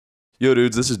Yo,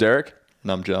 dudes, this is Derek.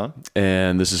 And I'm John.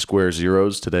 And this is Square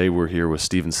Zeros. Today we're here with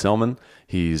Steven Selman.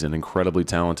 He's an incredibly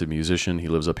talented musician. He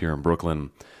lives up here in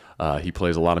Brooklyn. He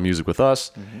plays a lot of music with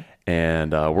us.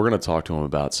 And we're going to talk to him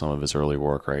about some of his early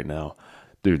work right now.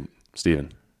 Dude,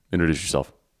 Steven, introduce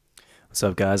yourself. What's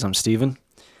up, guys? I'm Steven.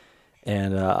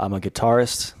 And I'm a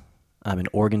guitarist. I'm an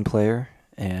organ player.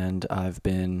 And I've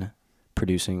been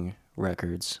producing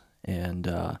records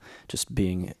and just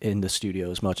being in the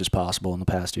studio as much as possible in the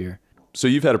past year. So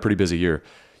you've had a pretty busy year.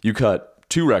 You cut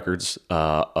 2 records,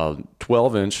 a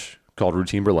 12-inch called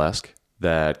Routine Burlesque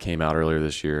that came out earlier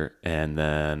this year, and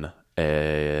then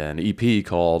an EP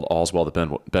called All's Well That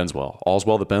Bends Well. All's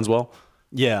Well That Bends Well?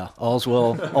 Yeah, all's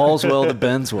well that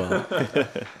bends well.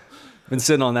 Been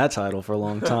sitting on that title for a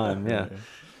long time, yeah.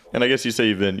 And I guess you say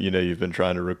you've been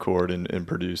trying to record and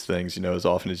produce things, as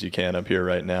often as you can up here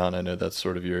right now. And I know that's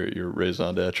sort of your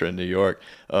raison d'etre in New York.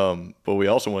 But we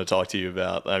also want to talk to you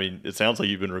about, it sounds like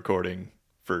you've been recording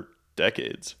for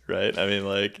decades, right?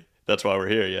 That's why we're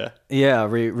here, yeah? Yeah,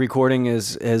 recording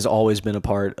has always been a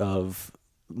part of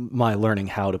my learning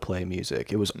how to play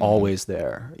music. It was always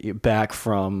there. Back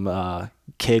from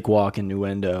Cakewalk and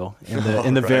Nuendo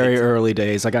in the very early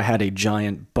days. Like I had a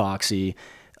giant boxy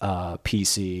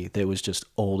PC that was just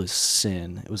old as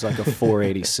sin. It was like a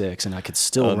 486 and I could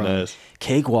still run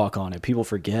Cakewalk on it. People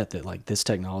forget that like this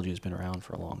technology has been around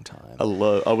for a long time. I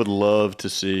would love to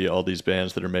see all these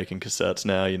bands that are making cassettes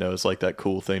now. It's like that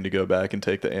cool thing to go back and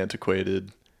take the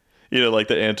antiquated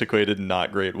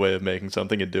not great way of making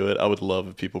something and do it. I would love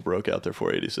if people broke out their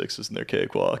 486s and their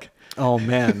Cakewalk. Oh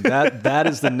man, that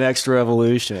is the next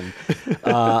revolution.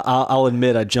 I'll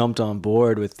admit I jumped on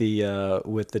board with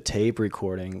the tape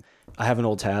recording. I have an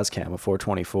old Tascam, a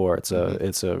 424.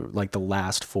 It's a like the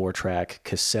last 4-track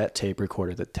cassette tape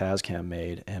recorder that Tascam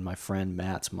made, and my friend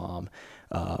Matt's mom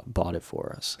bought it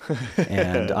for us.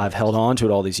 And I've held on to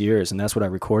it all these years, and that's what I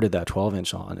recorded that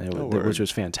 12-inch on, which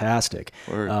was fantastic.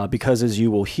 Because as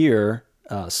you will hear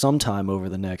sometime over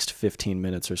the next 15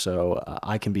 minutes or so,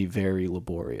 I can be very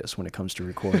laborious when it comes to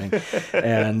recording.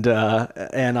 and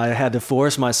I had to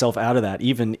force myself out of that,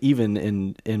 even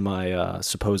in my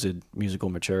supposed musical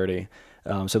maturity.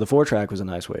 So the 4-track was a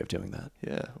nice way of doing that.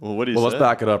 Yeah. Well, what do you say? Let's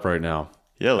back it up right now.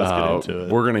 Yeah, let's get into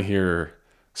it. We're going to hear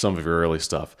some of your early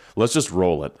stuff. Let's just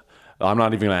roll it. I'm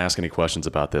not even going to ask any questions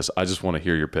about this. I just want to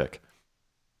hear your pick.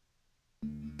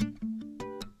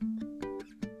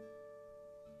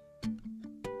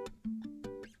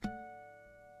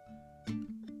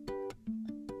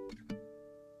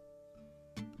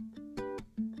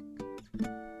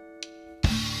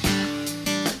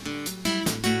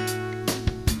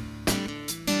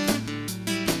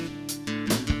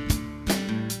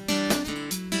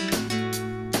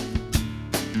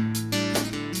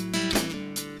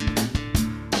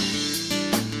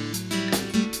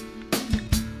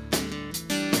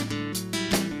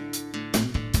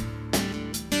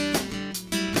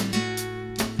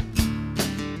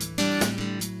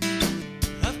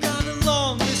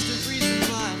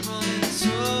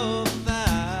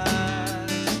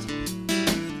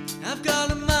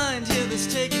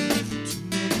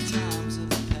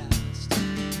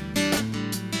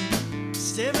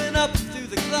 Staring up through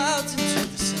the clouds into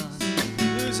the sun,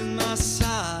 losing my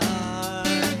sight.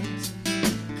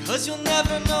 'Cause you'll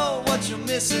never know what you're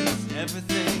missing if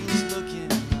everything's looking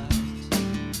right.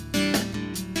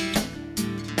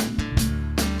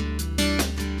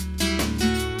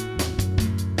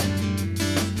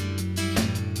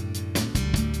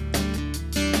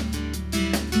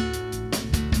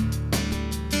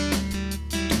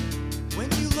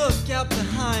 When you look out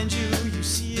behind you, you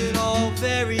see it all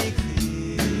very clear.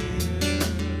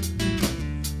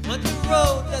 But the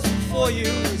road that's before you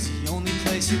is the only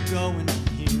place you're going from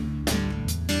here.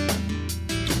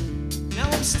 Now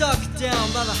I'm stuck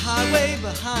down by the highway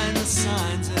behind the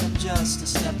signs, and I'm just a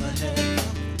step ahead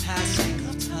of the passing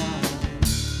of time.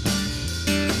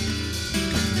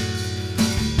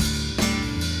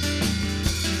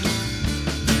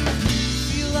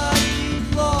 Feel like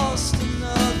you've lost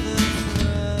another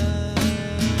friend,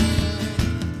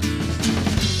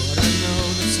 but I know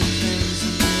that some things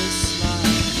in this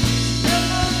life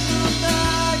never come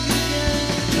back again.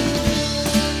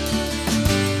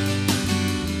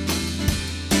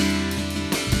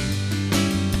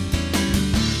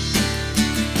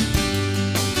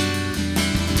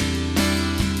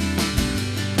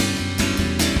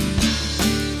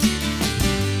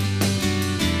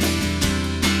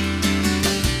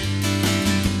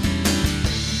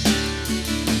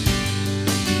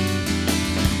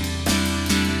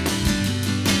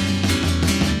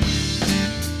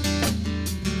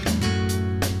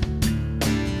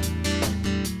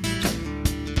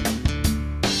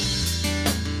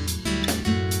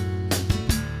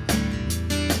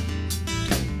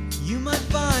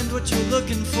 what you're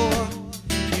looking for,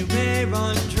 you may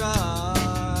run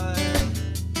dry.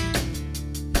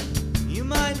 You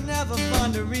might never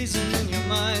find a reason in your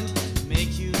mind to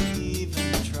make you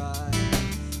even try.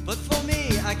 But for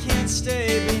me, I can't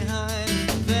stay behind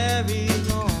for very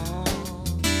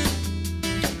long.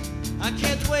 I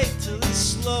can't wait till these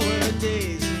slower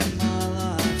days in my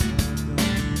life are gone.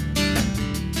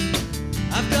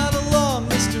 I've got a long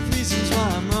list of reasons why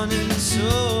I'm running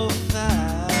so fast.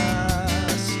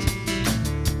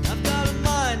 I've got a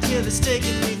mind here that's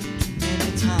taken me through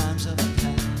many times of the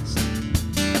past.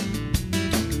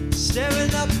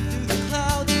 Staring up through the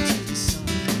clouds into the sun,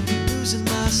 losing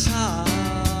my sight.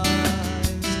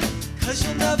 'Cause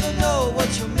you'll never know what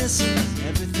you're missing,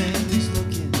 everything's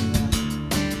looking right.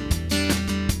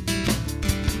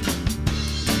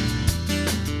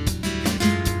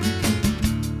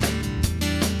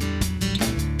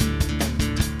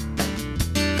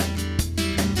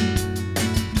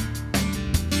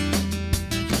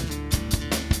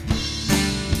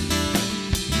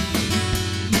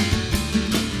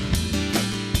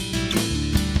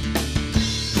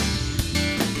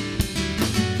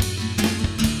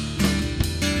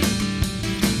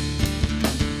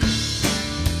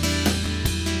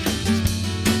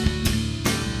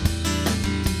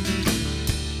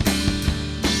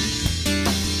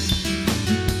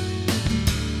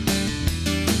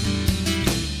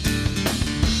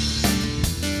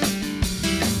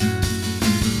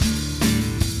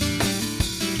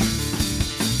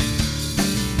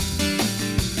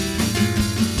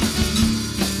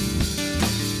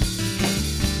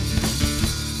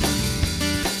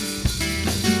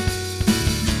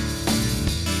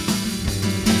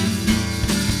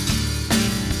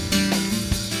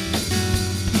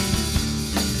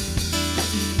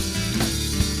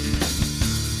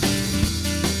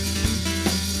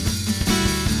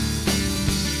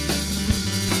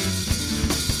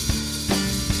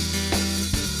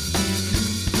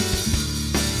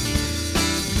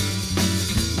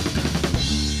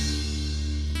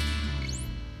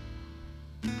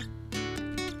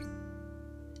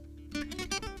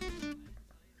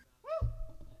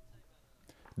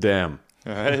 Damn.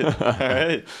 All right. All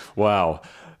right. Wow.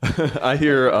 I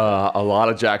hear a lot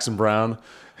of Jackson Brown,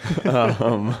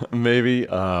 maybe,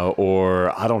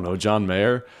 or I don't know, John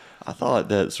Mayer. I thought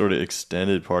that sort of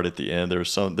extended part at the end.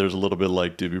 There's a little bit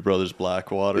like Doobie Brothers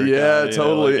Blackwater. Yeah, kinda,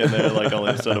 totally. Like in there, like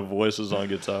only a set of voices on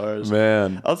guitars.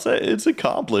 Man. I'll say it's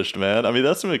accomplished, man. I mean,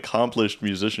 that's some accomplished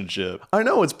musicianship. I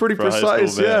know, it's pretty For a high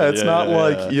precise. school band. Yeah, it's Yeah, not yeah,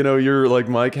 like, yeah. you know, you're like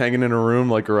Mike hanging in a room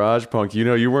like Garage Punk. You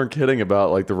know, you weren't kidding about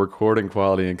like the recording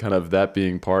quality and kind of that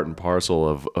being part and parcel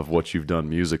of what you've done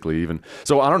musically even.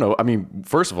 So I don't know. I mean,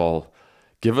 first of all,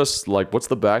 give us like what's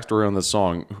the backstory on this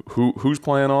song? Who's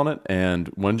playing on it, and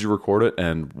when did you record it,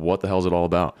 and what the hell is it all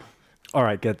about? All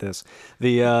right, get this.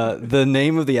 The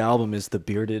name of the album is The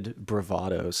Bearded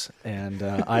Bravados, and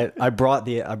I brought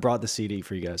the CD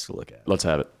for you guys to look at. Let's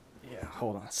have it. Yeah,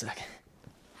 hold on a second.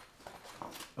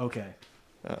 Okay.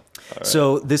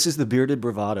 So this is The Bearded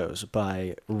Bravados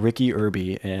by Ricky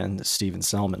Irby and Steven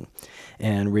Selman.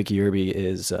 And Ricky Irby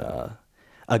is a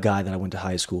guy that I went to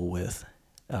high school with.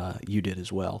 You did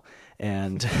as well,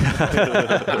 and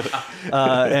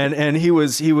and he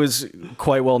was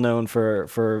quite well known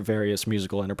for various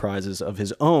musical enterprises of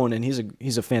his own, and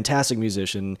he's a fantastic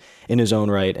musician in his own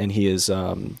right, and he is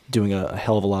doing a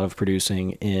hell of a lot of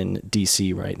producing in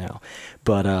DC right now.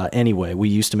 But anyway, we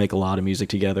used to make a lot of music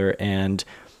together, and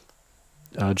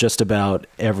just about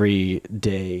every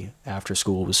day after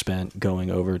school was spent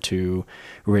going over to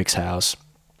Rick's house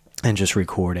and just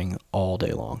recording all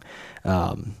day long.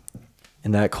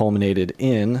 And that culminated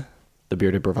in The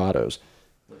Bearded Bravados.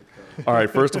 All right,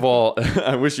 first of all,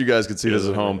 I wish you guys could see this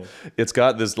at home. It's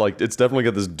got this, like, it's definitely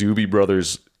got this Doobie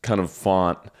Brothers kind of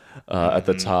font at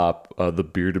the top, The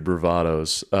Bearded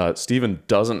Bravados. Steven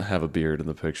doesn't have a beard in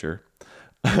the picture.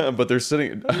 But they're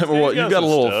sitting. Well, you got a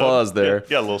little fuzz there. You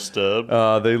got a little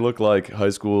stub. They look like high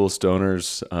school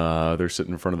stoners. They're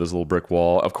sitting in front of this little brick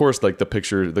wall. Of course, like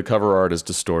the cover art is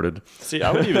distorted. See,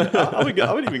 I would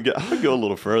go a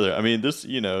little further. I mean, this,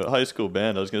 high school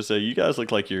band. I was gonna say, you guys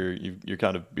look like you're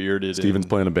kind of bearded. Steven's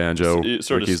playing a banjo.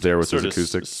 Ricky's there with his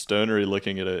acoustic. Stonery,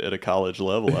 looking at a college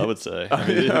level. I would say. I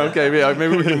mean, Okay, yeah,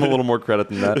 maybe we give him a little more credit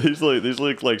than that. these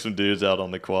look like some dudes out on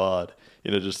the quad.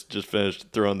 Just finished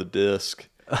throwing the disc.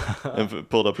 And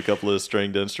pulled up a couple of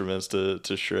stringed instruments to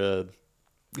shred.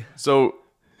 So,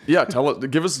 yeah,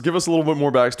 give us a little bit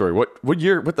more backstory.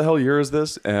 What the hell year is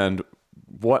this, and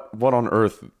what on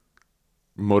earth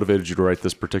motivated you to write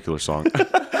this particular song?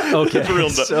 Okay,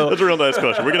 That's a real nice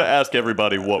question. We're gonna ask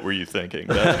everybody, what were you thinking?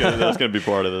 That's gonna be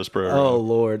part of this program. Oh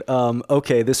Lord.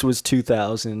 Okay, this was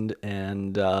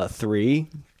 2003.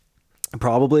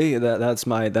 Probably that's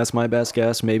my best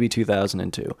guess. Maybe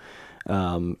 2002.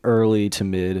 Early to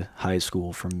mid high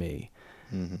school for me.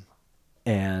 Mm-hmm.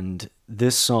 And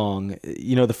this song,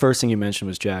 the first thing you mentioned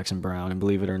was Jackson Browne, and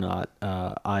believe it or not,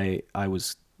 I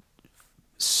was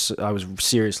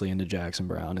seriously into Jackson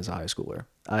Browne as a high schooler.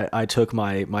 I took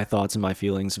my thoughts and my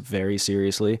feelings very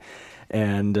seriously,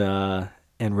 and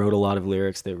wrote a lot of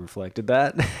lyrics that reflected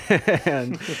that.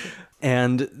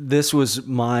 And this was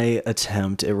my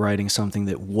attempt at writing something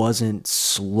that wasn't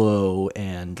slow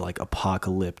and like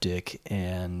apocalyptic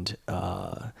and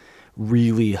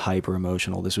really hyper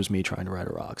emotional. This was me trying to write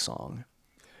a rock song.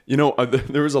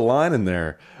 There was a line in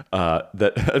there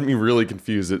that had me really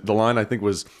confused. The line, I think,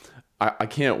 was, I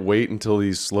can't wait until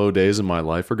these slow days in my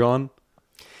life are gone.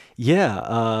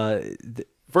 Yeah.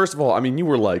 First of all, I mean, you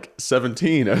were like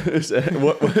 17. Are things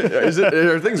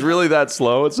really that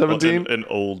slow at 17? An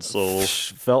old soul.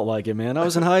 Felt like it, man. I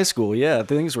was in high school. Yeah,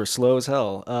 things were slow as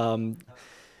hell.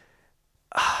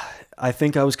 I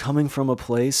think I was coming from a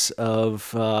place of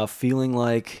feeling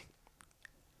like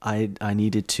I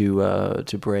needed to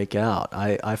break out.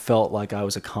 I felt like I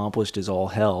was accomplished as all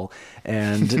hell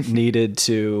and needed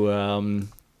to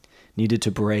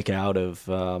break out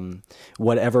of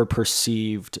whatever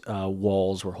perceived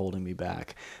walls were holding me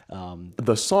back.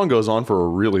 The song goes on for a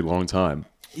really long time.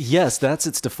 Yes, that's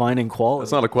its defining quality.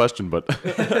 That's not a question, but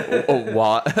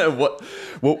why?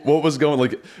 What was going,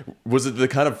 like? Was it the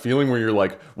kind of feeling where you're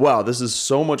like, "Wow, this is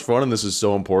so much fun and this is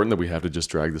so important that we have to just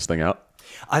drag this thing out"?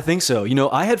 I think so.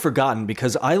 I had forgotten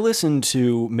because I listened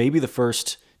to maybe the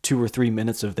first 2 or 3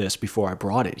 minutes of this before I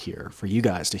brought it here for you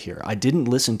guys to hear. I didn't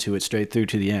listen to it straight through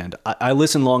to the end. I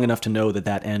listened long enough to know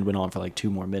that end went on for like 2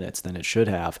 more minutes than it should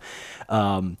have.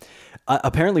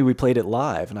 Apparently we played it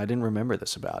live, and I didn't remember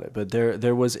this about it, but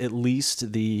there was at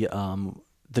least the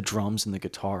drums and the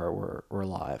guitar were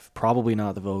live. Probably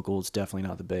not the vocals, definitely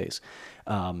not the bass.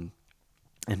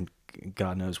 And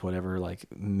God knows whatever, like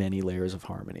many layers of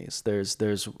harmonies.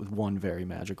 There's one very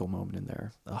magical moment in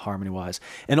there, harmony-wise.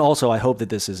 And also, I hope that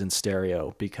this is in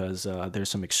stereo because there's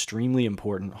some extremely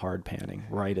important hard panning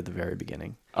right at the very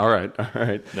beginning. All right.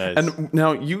 Nice. And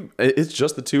now it's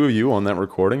just the two of you on that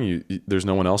recording. There's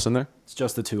no one else in there? It's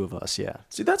just the two of us, yeah.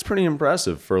 See, that's pretty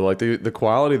impressive for like the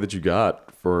quality that you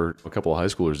got for a couple of high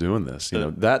schoolers doing this.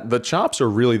 That the chops are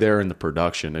really there in the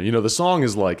production. And the song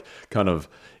is like kind of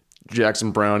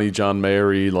Jackson Browne-y, John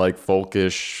Mayer-y, like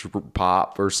folkish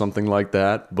pop or something like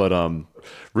that. But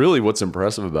really what's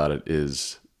impressive about it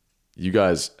is you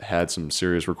guys had some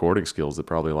serious recording skills that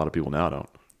probably a lot of people now don't.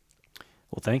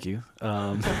 Well, thank you.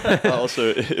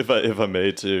 Also, if I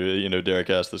may too, Derek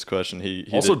asked this question. He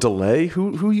also did... delay.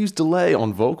 Who used delay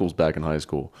on vocals back in high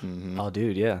school? Mm-hmm. Oh,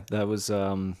 dude, yeah, that was.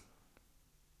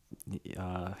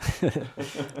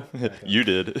 You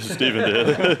did. Steven did.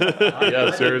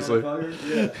 Yeah, seriously.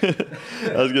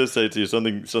 I was gonna say to you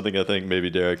something I think maybe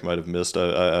Derek might have missed.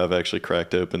 I've actually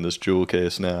cracked open this jewel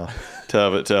case now to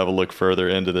have a look further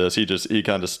into this. He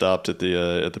kind of stopped at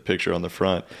the picture on the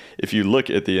front. If you look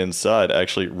at the inside,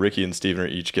 actually Ricky and Steven are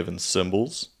each given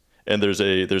symbols. And there's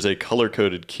a color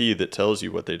coded key that tells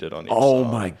you what they did on each song. Oh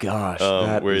my gosh!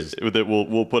 That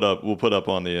we'll put up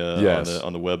on the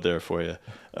on the web there for you.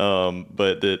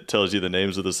 But it tells you the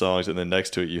names of the songs, and then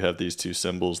next to it you have these two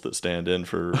symbols that stand in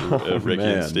for Ricky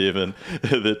and Steven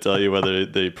that tell you whether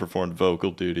they performed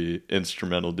vocal duty,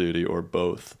 instrumental duty, or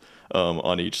both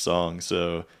on each song.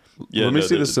 So yeah, let me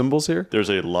see the symbols here.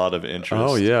 There's a lot of interest.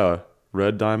 Oh yeah.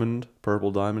 Red diamond,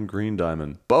 purple diamond, green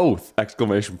diamond. Both!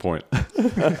 Exclamation point.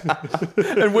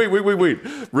 And wait.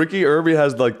 Ricky Irby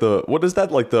has like what is that?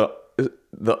 Like the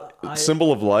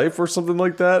symbol of life or something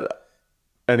like that?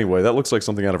 Anyway, that looks like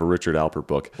something out of a Richard Alpert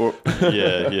book.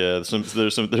 Yeah.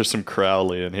 There's some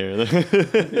Crowley in here.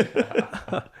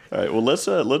 All right, well let's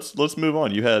move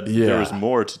on. There was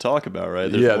more to talk about,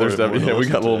 right? There's definitely we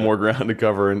got a little more ground to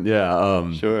cover, and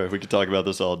sure, we could talk about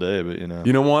this all day, but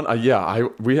you know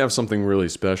what? We have something really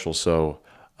special. So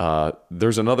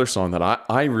there's another song that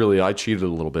I cheated a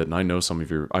little bit, and I know some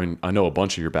of I know a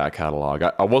bunch of your back catalog.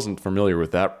 I wasn't familiar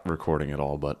with that recording at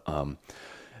all, but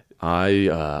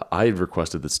I had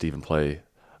requested that Steven play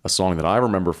a song that I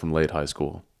remember from late high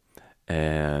school,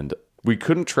 and we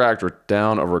couldn't track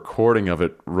down a recording of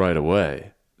it right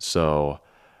away, so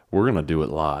we're going to do it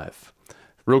live.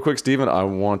 Real quick, Steven, I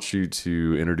want you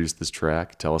to introduce this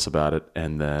track, tell us about it,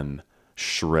 and then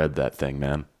shred that thing,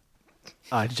 man.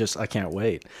 I can't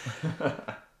wait.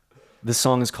 This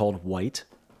song is called White.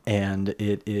 And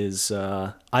it is,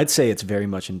 I'd say it's very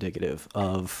much indicative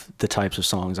of the types of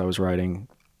songs I was writing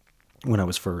when I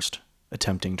was first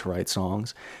attempting to write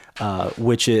songs,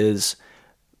 which is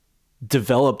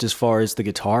developed as far as the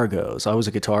guitar goes. I was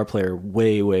a guitar player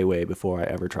way, way, way before I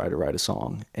ever tried to write a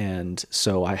song. And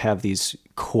so I have these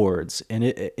chords, and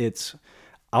it's,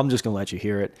 I'm just going to let you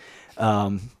hear it.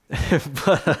 But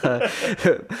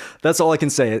that's all I can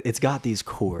say. It's got these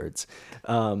chords.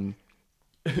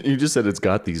 You just said it's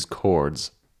got these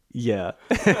chords. Yeah.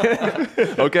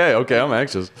 Okay, I'm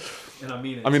anxious. And I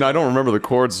mean, I don't remember the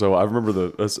chords, so I remember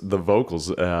the vocals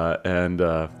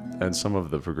and some of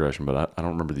the progression, but I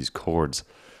don't remember these chords.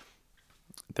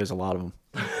 there's a lot of them.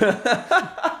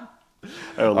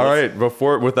 Oh, All right,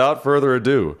 without further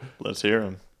ado, let's hear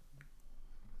him.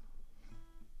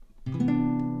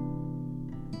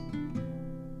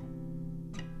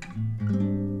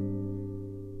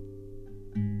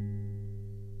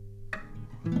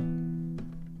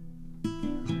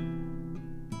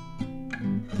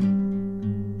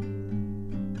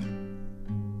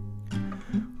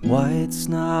 White's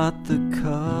not the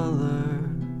color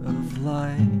of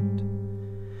light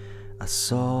I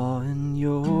saw in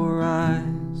your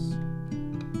eyes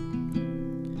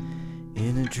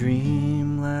in a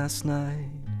dream last night.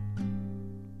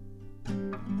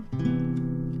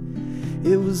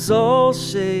 It was all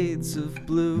shades of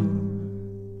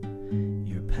blue,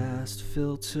 your past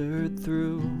filtered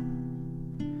through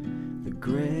the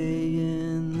gray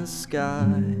in the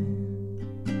sky.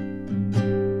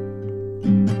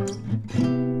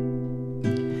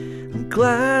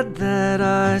 Glad that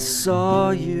I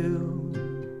saw you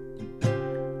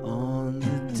on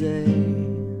the day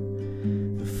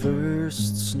the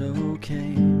first snow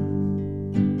came.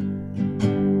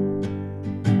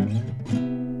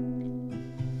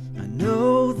 I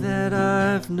know that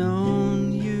I've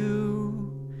known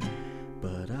you,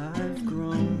 but I've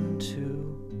grown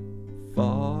too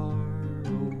far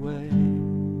away.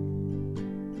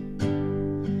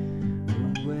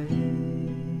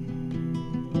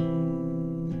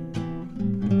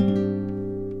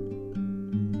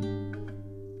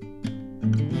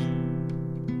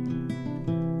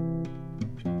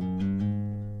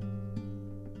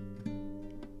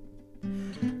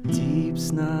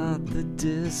 Deep's not the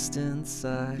distance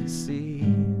I see,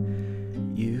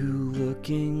 you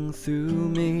looking through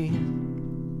me,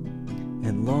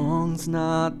 and long's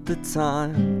not the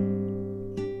time.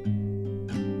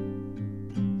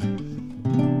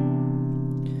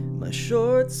 My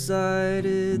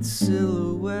short-sighted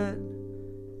silhouette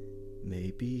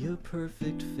may be a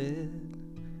perfect fit,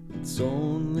 it's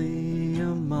only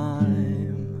a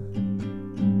mime.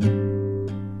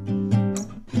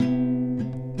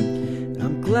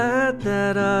 Glad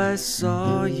that I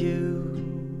saw you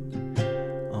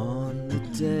on the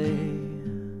day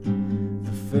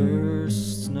the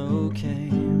first snow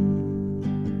came.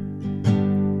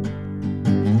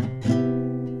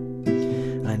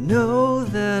 I know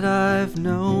that I've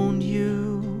known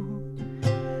you,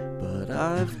 but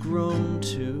I've grown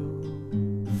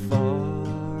too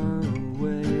far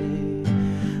away,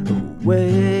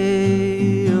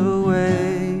 away,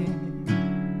 away.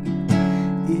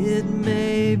 It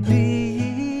may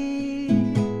be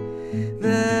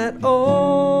that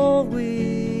all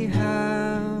we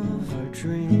have are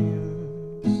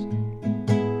dreams,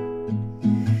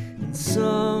 and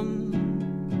some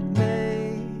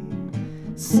may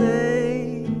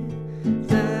say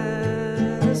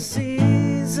that a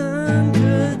season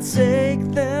could take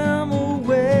them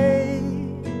away,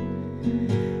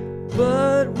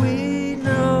 but we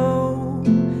know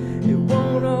it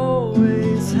won't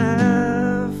always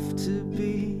have to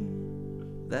be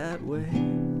that way.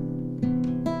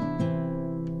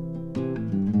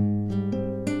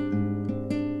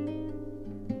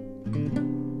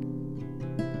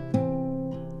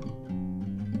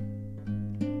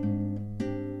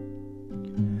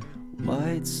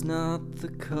 White's not the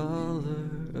color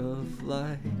of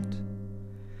light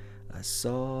I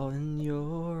saw in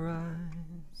your eyes.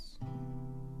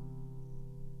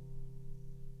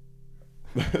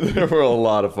 there were a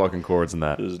lot of fucking chords in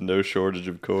that. There's no shortage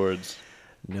of chords.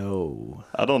 No.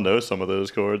 I don't know some of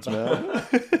those chords, man.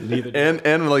 Neither.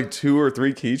 And like 2 or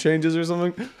 3 key changes or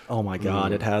something. Oh my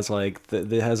God! It has like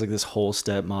this whole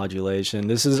step modulation.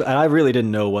 This is, and I really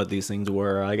didn't know what these things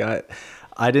were.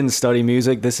 I didn't study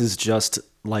music. This is just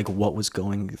like what was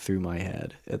going through my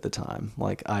head at the time.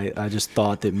 Like I just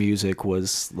thought that music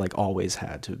was like always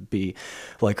had to be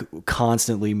like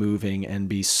constantly moving and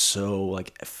be so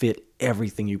like fit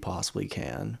everything you possibly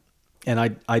can. And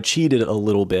I cheated a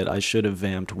little bit. I should have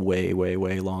vamped way, way,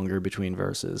 way longer between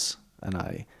verses, and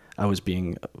I was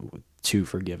being too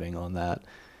forgiving on that.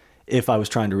 If I was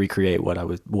trying to recreate what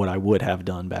I would have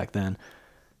done back then.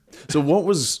 So what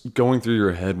was going through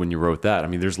your head when you wrote that? I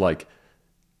mean, there's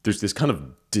this kind of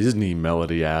Disney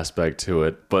melody aspect to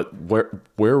it, but where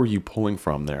were you pulling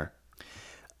from there?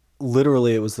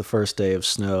 Literally, it was the first day of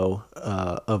snow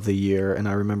of the year, and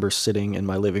I remember sitting in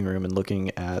my living room and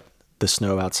looking at the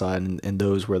snow outside, and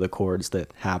those were the chords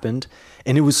that happened.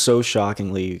 And it was so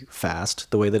shockingly fast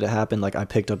the way that it happened. Like, I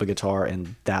picked up a guitar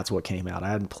and that's what came out. I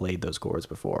hadn't played those chords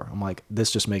before. I'm like,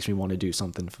 this just makes me want to do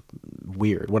something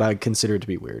weird, what I considered to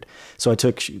be weird. So I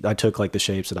took like the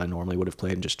shapes that I normally would have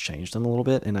played and just changed them a little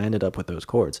bit, and I ended up with those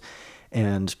chords.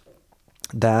 And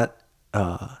that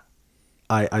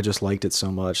I just liked it so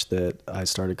much that I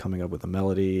started coming up with a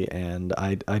melody. And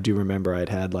I do remember I'd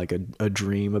had like a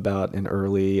dream about an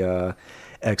early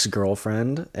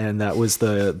ex-girlfriend, and that was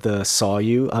the saw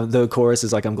you. The chorus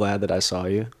is like, I'm glad that I saw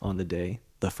you on the day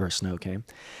the first snow came.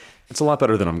 It's a lot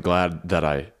better than I'm glad that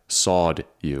I sawed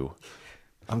you.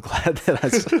 I'm glad that I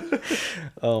saw.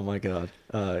 Oh my God.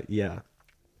 Yeah.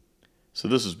 So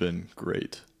this has been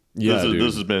great. Yeah,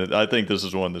 this has been. I think this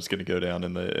is one that's going to go down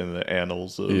in the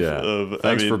annals of. Yeah.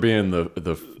 Thanks for being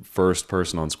the first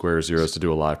person on Square Zeros to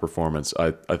do a live performance.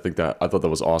 I thought that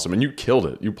was awesome, and you killed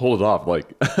it. You pulled it off.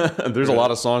 Like, there's a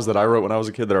lot of songs that I wrote when I was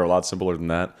a kid that are a lot simpler than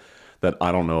that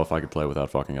I don't know if I could play without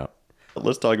fucking up.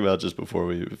 Let's talk about, just before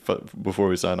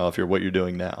we sign off here, what you're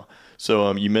doing now.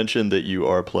 So you mentioned that you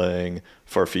are playing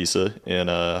Farfisa in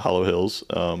Hollow Hills,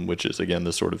 which is, again,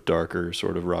 this sort of darker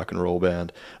sort of rock and roll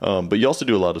band. But you also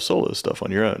do a lot of solo stuff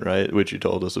on your own, right? Which you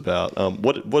told us about.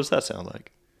 What does that sound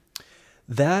like?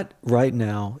 That right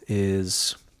now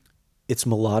it's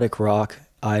melodic rock.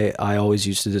 I always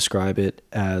used to describe it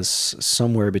as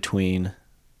somewhere between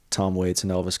Tom Waits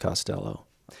and Elvis Costello.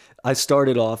 I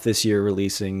started off this year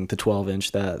releasing the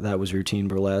 12-inch that was Routine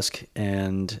Burlesque,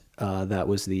 and that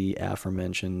was the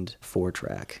aforementioned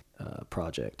 4-track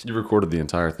project. You recorded the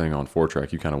entire thing on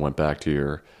 4-track. You kind of went back to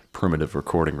your primitive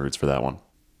recording roots for that one.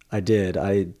 I did.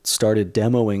 I started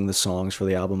demoing the songs for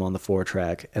the album on the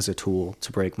 4-track as a tool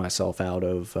to break myself out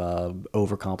of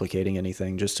overcomplicating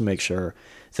anything, just to make sure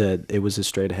that it was as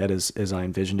straight ahead as I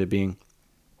envisioned it being.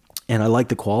 And I liked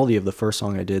the quality of the first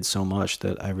song I did so much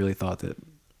that I really thought that,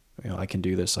 I can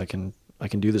do this. I can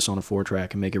do this on a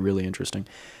 4-track and make it really interesting.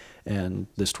 And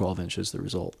this 12-inch is the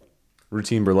result.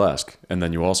 Routine Burlesque. And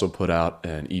then you also put out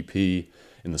an EP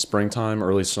in the springtime,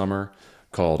 early summer,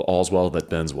 called All's Well That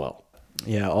Bends Well.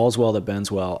 Yeah, All's Well That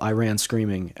Bends Well. I ran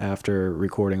screaming after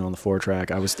recording on the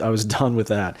 4-track. I was done with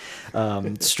that.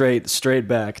 Straight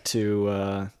back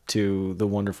to the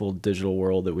wonderful digital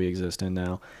world that we exist in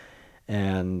now,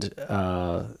 and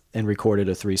recorded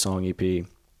a 3-song EP.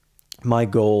 My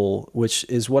goal, which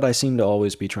is what I seem to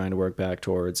always be trying to work back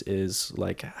towards, is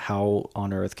like, how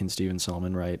on earth can Steven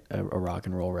Selman write a rock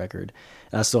and roll record?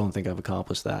 And I still don't think I've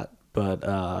accomplished that,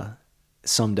 but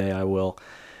someday I will.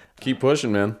 Keep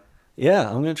pushing, man. Yeah,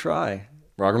 I'm going to try.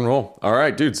 Rock and roll. All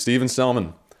right, dude. Steven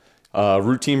Selman.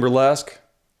 Routine Burlesque,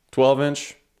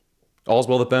 12-inch, All's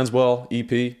Well That Bends Well,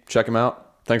 EP. Check him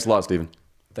out. Thanks a lot, Steven.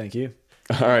 Thank you.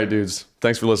 All right, dudes.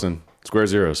 Thanks for listening. Square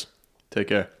Zeros. Take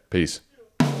care. Peace.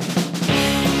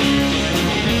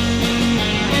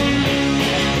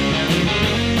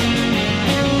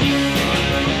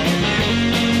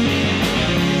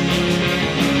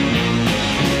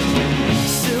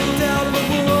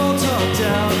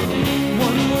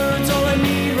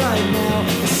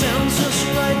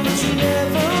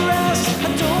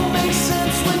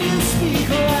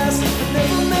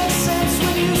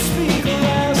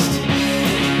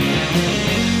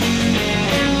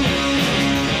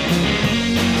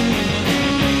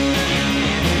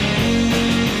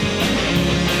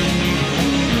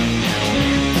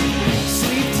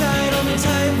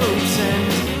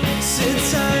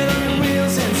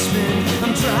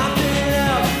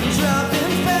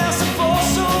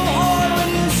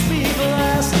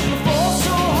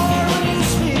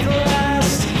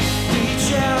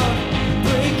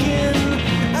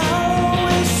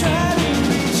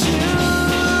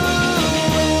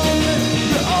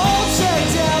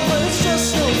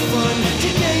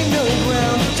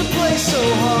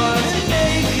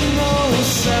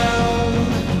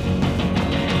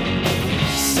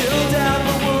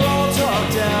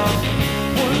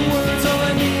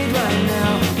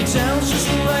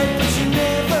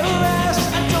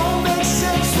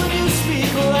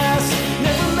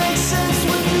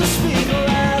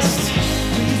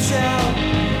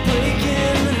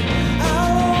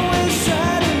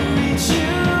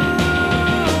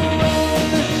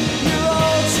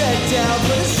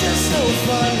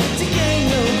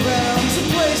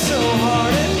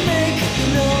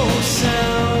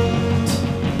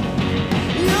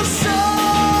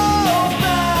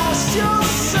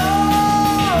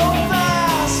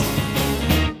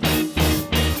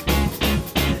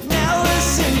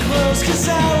 'cause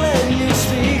I